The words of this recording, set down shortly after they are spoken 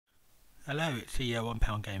Hello, it's the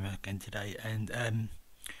 £1 Gamer again today, and a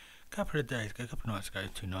couple of nights ago,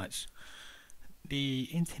 2 nights, the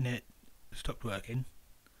internet stopped working.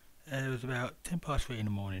 It was about 3:10 in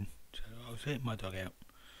the morning, so I was letting my dog out,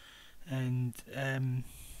 and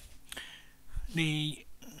the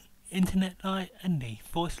internet light and the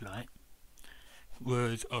voice light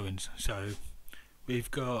was orange. So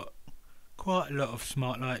we've got quite a lot of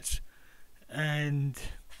smart lights, and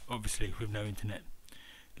obviously with no internet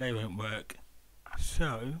they won't work.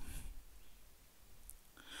 So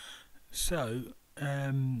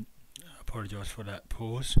I apologise for that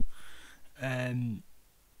pause. I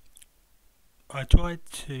tried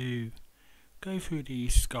to go through the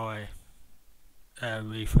Sky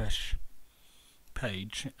refresh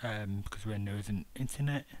page, because when there isn't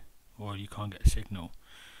internet or you can't get a signal,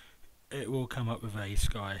 it will come up with a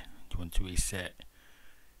Sky, do you want to reset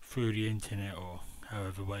through the internet or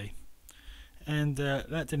however way, and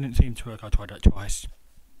that didn't seem to work. I tried that twice,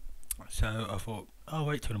 so I thought I'll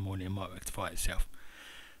wait till the morning, it might rectify itself.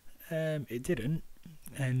 It didn't,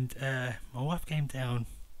 and my wife came down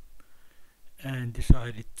and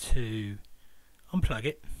decided to unplug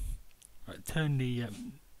it, turn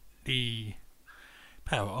the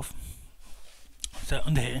power off. So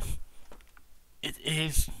under here, it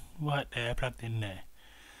is right there, plugged in there.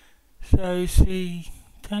 So she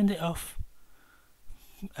turned it off,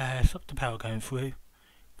 stopped the power going through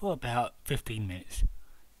for about 15 minutes.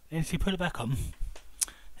 Then she put it back on,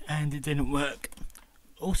 and it didn't work.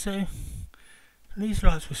 Also, these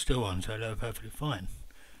lights were still on, so they were perfectly fine.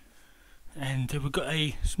 And we've got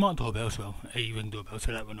a smart doorbell as well, a ring doorbell,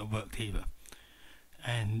 so that wouldn't have worked either.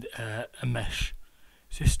 And a mesh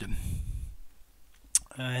system.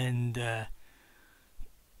 And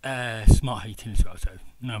smart heating as well, so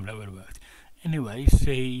none of that would have worked. Anyway,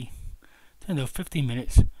 she turned off 15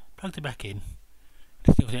 minutes, plugged it back in,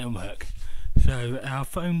 it still didn't work. So our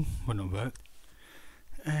phone wouldn't have worked.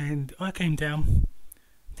 And I came down,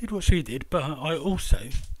 did what she did, but I also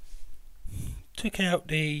took out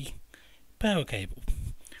the power cable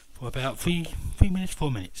for about 4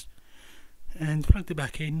 minutes, and plugged it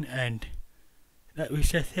back in, and that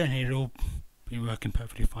reset it, and it all been working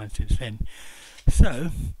perfectly fine since then.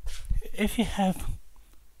 So if you have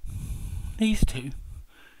these two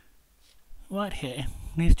right here,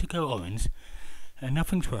 these two go orange and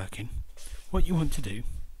nothing's working, what you want to do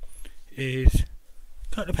is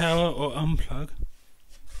cut the power or unplug,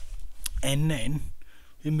 and then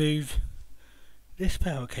remove this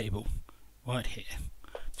power cable right here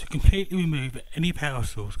to completely remove any power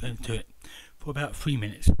source going to it for about 3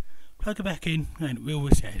 minutes. Plug it back in and it will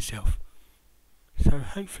reset itself. So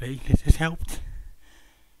hopefully this has helped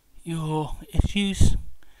your issues,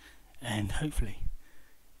 and hopefully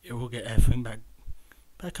it will get everything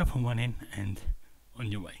back up and running and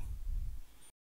on your way.